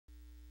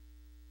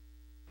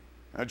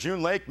A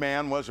June Lake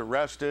man was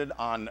arrested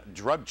on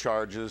drug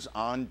charges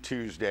on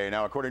Tuesday.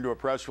 Now, according to a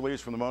press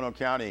release from the Mono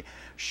County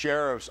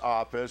Sheriff's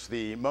Office,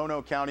 the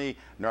Mono County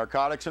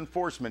Narcotics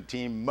Enforcement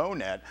Team,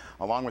 MONET,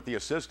 along with the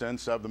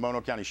assistance of the Mono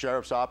County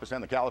Sheriff's Office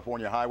and the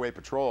California Highway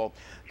Patrol,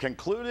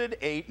 concluded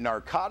a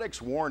narcotics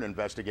warrant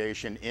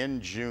investigation in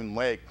June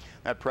Lake.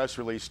 That press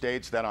release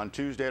states that on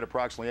Tuesday at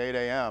approximately 8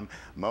 a.m.,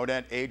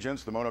 MONET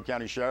agents, the Mono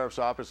County Sheriff's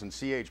Office, and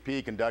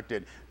CHP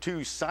conducted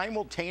two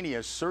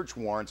simultaneous search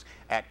warrants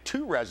at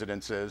two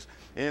residences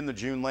in the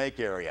June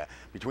Lake area.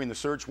 Between the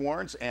search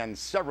warrants and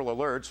several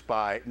alerts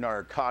by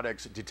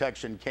Narcotics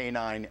Detection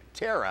Canine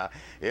Terra,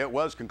 it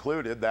was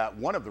concluded that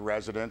one of the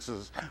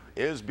residences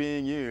is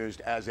being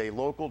used as a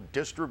local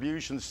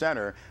distribution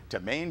center to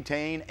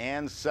maintain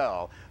and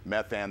sell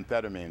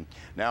methamphetamine.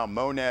 Now,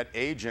 MONET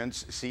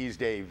agents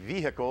seized a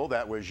vehicle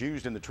that was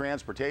used in the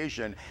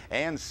transportation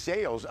and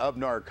sales of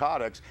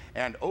narcotics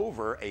and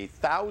over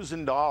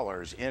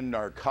 $1,000 in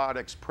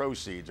narcotics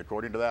proceeds,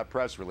 according to that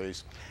press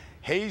release.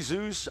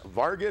 Jesus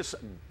Vargas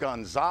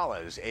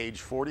Gonzalez,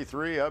 age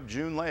 43, of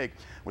June Lake,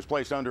 was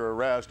placed under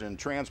arrest and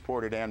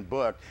transported and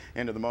booked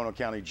into the Mono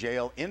County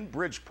Jail in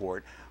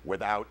Bridgeport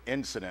without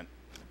incident.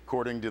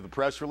 According to the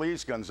press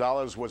release,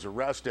 Gonzalez was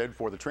arrested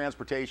for the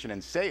transportation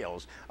and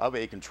sales of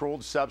a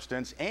controlled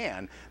substance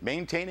and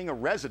maintaining a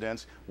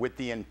residence with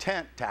the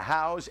intent to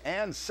house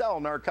and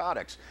sell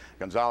narcotics.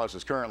 Gonzalez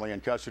is currently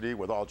in custody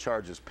with all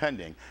charges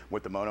pending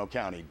with the Mono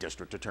County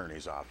District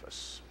Attorney's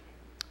Office.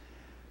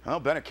 Well,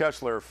 Bennett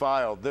Kessler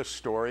filed this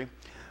story.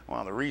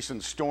 While the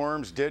recent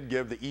storms did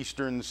give the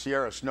eastern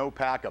Sierra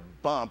snowpack a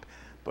bump,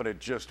 but it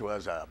just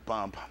was a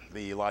bump.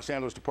 The Los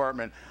Angeles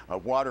Department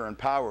of Water and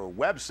Power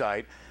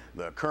website,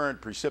 the current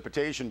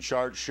precipitation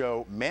charts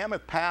show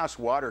Mammoth Pass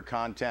water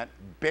content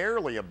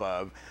barely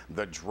above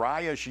the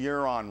driest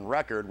year on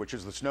record, which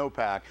is the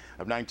snowpack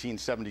of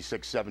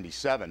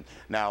 1976-77.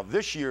 Now,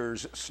 this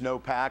year's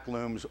snowpack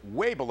looms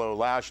way below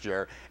last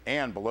year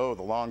and below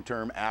the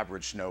long-term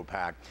average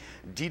snowpack.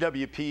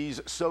 DWP's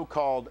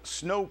so-called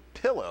snow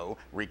pillow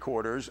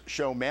recorders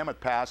show Mammoth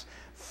Pass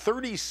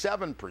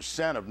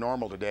 37% of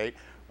normal to date,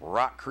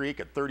 Rock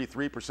Creek at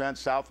 33%,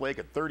 South Lake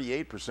at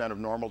 38% of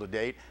normal to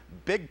date,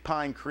 Big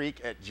Pine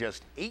Creek at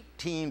just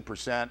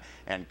 18%,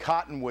 and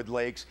Cottonwood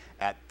Lakes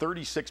at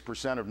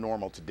 36% of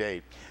normal to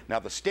date. Now,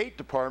 the State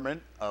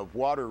Department of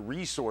Water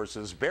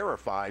Resources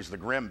verifies the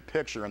grim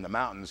picture in the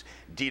mountains.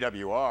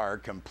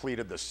 DWR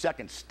completed the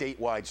second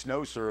statewide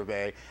snow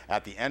survey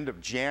at the end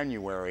of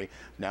January.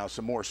 Now,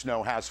 some more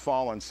snow has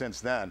fallen since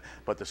then,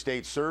 but the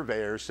state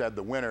surveyors said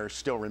the winter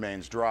still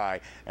remains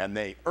dry, and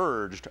they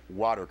urged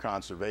water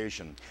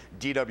conservation.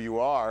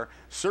 DWR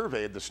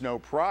surveyed the snow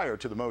prior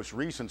to the most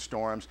recent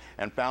storms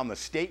and found the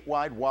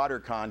statewide water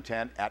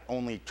content at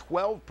only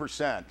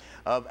 12%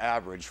 of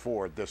average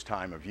for this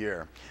time of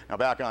year. Now,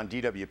 back on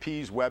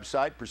DWP's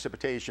website,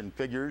 precipitation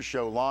figures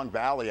show Long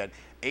Valley at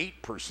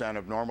 8%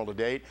 of normal to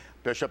date,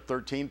 Bishop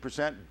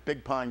 13%,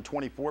 Big Pine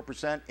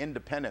 24%,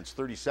 Independence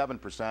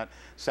 37%,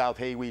 South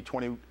Haywee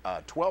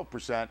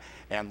 12%,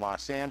 and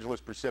Los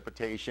Angeles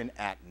precipitation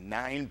at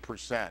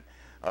 9%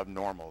 of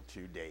normal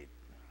to date.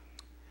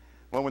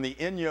 Well, when the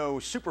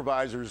Inyo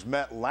supervisors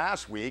met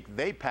last week,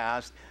 they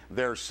passed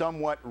their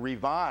somewhat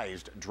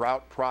revised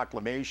drought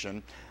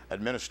proclamation.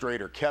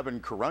 Administrator Kevin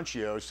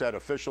Caruncio said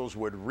officials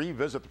would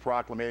revisit the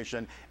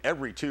proclamation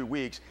every 2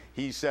 weeks.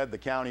 He said the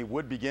county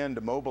would begin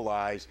to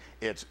mobilize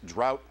its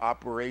drought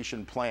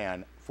operation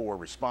plan for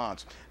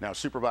response. Now,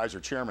 Supervisor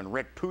Chairman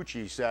Rick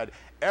Pucci said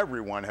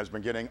everyone has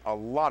been getting a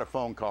lot of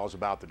phone calls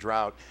about the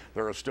drought.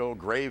 There are still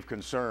grave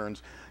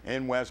concerns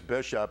in West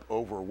Bishop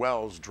over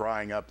wells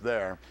drying up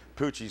there.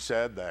 Pucci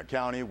said the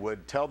county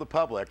would tell the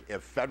public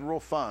if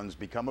federal funds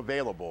become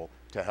available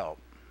to help.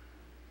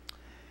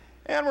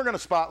 And we're going to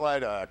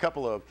spotlight a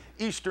couple of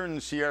Eastern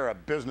Sierra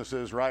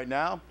businesses right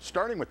now,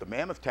 starting with the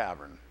Mammoth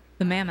Tavern.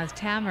 The Mammoth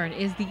Tavern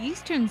is the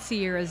Eastern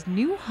Sierra's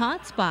new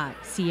hotspot.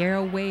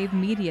 Sierra Wave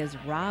Media's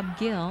Rob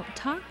Gill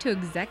talked to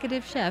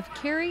executive chef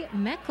Carrie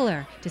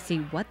Meckler to see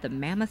what the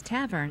Mammoth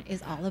Tavern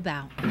is all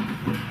about.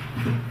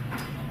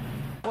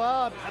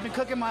 Well, I've been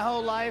cooking my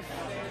whole life.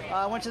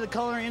 I went to the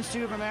Culinary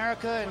Institute of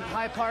America in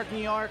Hyde Park, New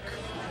York.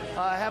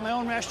 I have my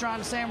own restaurant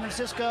in San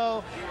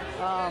Francisco.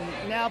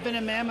 Now I've been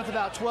in Mammoth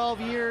about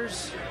 12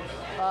 years.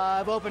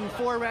 I've opened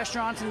 4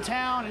 restaurants in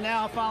town, and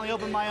now I've finally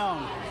opened my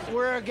own.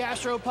 We're a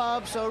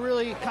gastropub, so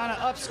really kind of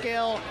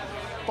upscale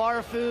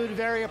bar food,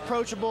 very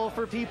approachable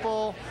for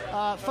people.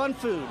 Fun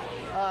food.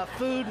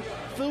 Food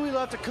we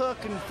love to cook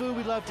and food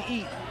we love to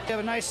eat. We have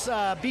a nice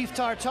beef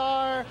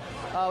tartare.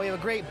 We have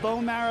a great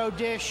bone marrow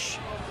dish.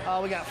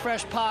 We got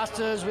fresh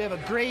pastas. We have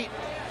a great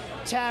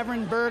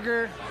tavern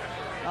burger.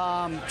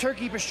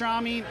 Turkey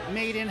pastrami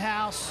made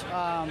in-house.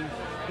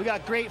 We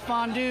got great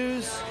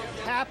fondues.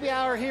 Happy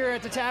hour here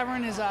at the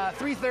tavern is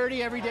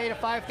 3:30 every day to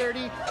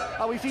 5:30.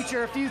 We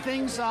feature a few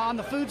things on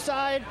the food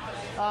side,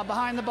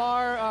 behind the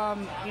bar,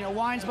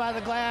 wines by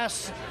the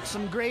glass,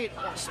 some great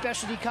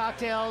specialty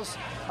cocktails.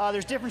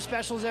 There's different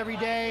specials every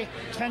day.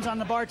 Depends on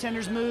the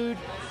bartender's mood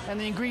and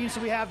the ingredients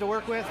that we have to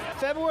work with.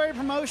 February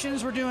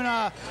promotions, we're doing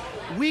a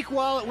Week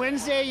Wallet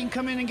Wednesday. You can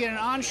come in and get an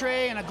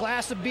entree and a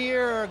glass of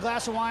beer or a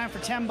glass of wine for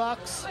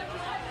 $10.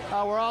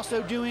 We're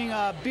also doing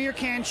beer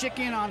can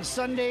chicken on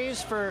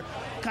Sundays for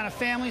kind of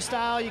family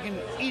style. You can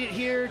eat it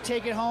here,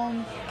 take it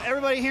home.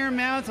 Everybody here in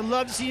Mammoth, I'd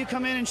love to see you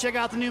come in and check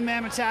out the new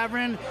Mammoth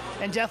Tavern,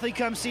 and definitely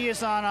come see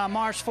us on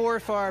March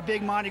 4th for our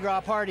big Mardi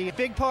Gras party. A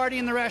big party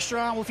in the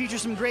restaurant. We'll feature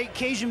some great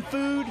Cajun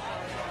food,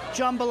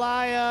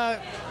 jambalaya,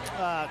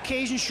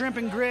 Cajun shrimp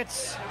and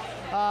grits.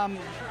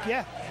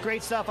 Yeah,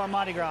 great stuff on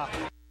Mardi Gras.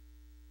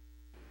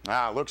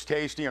 Looks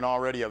tasty and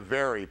already a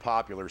very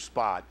popular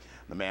spot,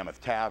 the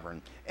Mammoth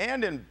Tavern.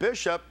 And in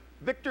Bishop,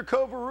 Victor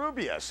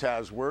Covarrubias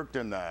has worked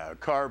in the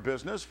car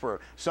business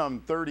for some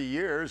 30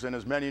 years, and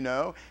as many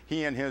know,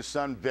 he and his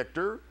son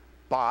Victor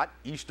bought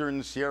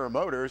Eastern Sierra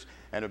Motors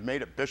and have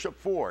made it Bishop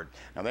Ford.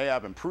 Now they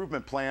have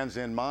improvement plans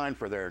in mind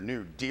for their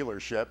new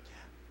dealership.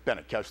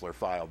 Bennett Kessler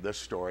filed this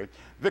story.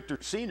 Victor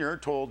Sr.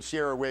 told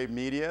Sierra Wave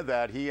Media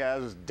that he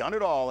has done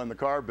it all in the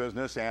car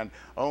business and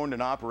owned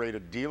and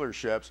operated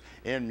dealerships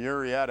in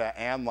Murrieta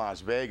and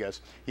Las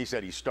Vegas. He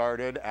said he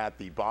started at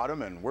the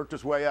bottom and worked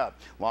his way up.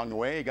 Along the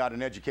way, he got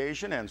an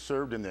education and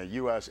served in the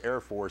U.S.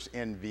 Air Force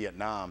in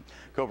Vietnam.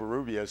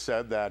 Covarrubias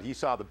said that he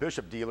saw the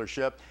Bishop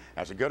dealership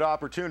as a good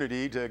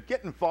opportunity to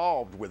get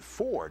involved with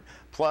Ford.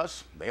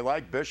 Plus, they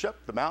like Bishop,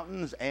 the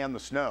mountains, and the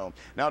snow.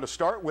 Now, to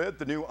start with,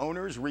 the new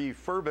owners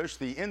refurbished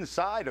the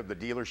inside of the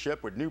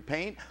dealership with new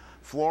paint,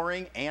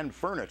 flooring, and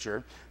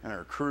furniture. And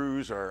our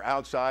crews are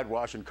outside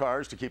washing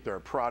cars to keep their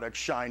products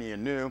shiny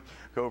and new.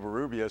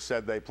 Covarrubias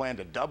said they plan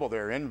to double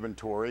their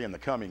inventory in the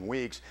coming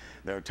weeks.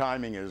 Their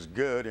timing is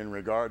good in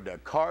regard to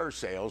car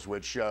sales,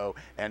 which show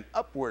an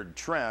upward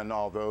trend,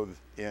 although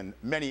in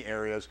many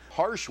areas,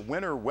 harsh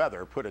winter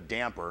weather put a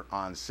damper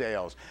on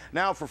sales.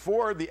 Now for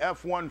Ford, the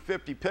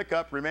F-150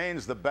 pickup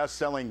remains the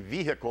best-selling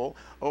vehicle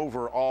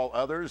over all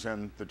others,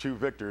 and the two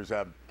Victors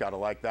have got to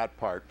like that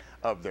part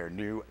of their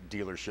new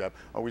dealership.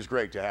 Always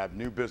great to have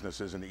new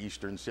businesses in the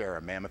Eastern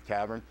Sierra, Mammoth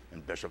Tavern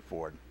and Bishop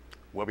Ford.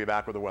 We'll be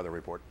back with a weather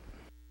report.